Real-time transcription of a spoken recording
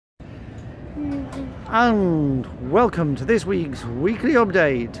And welcome to this week's weekly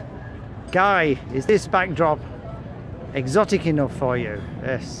update. Guy, is this backdrop exotic enough for you?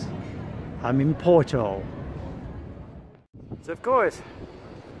 Yes, I'm in Porto. So of course,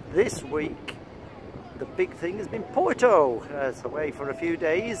 this week the big thing has been Porto. It's away for a few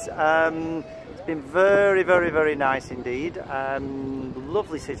days. It's been very nice indeed.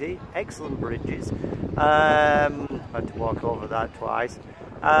 Lovely city, excellent bridges. Had to walk over that twice,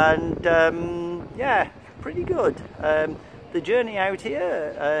 and yeah, pretty good. The journey out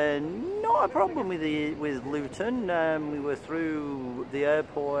here, not a problem with Luton. We were through the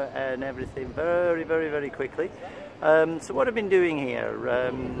airport and everything very quickly. So what I've been doing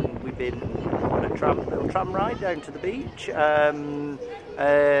here, we've been on a little tram ride down to the beach.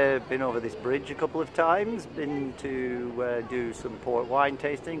 Been over this bridge a couple of times. Been to do some port wine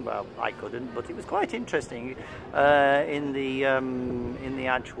tasting. Well, I couldn't, but it was quite interesting in the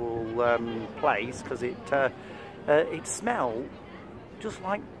actual place, because it smelled just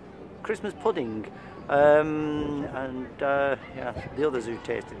like Christmas pudding. Yeah, the others who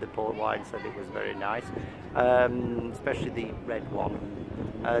tasted the port wine said it was very nice, especially the red one.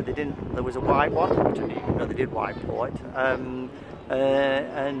 There was a white one, no, they did white port, and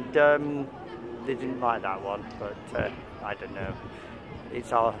they didn't like that one, but I don't know.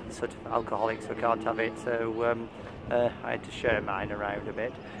 It's all sort of alcoholic, so I can't have it, so I had to share mine around a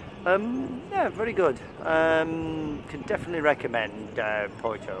bit. Yeah, very good. Can definitely recommend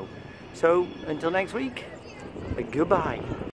Porto. So until next week, goodbye.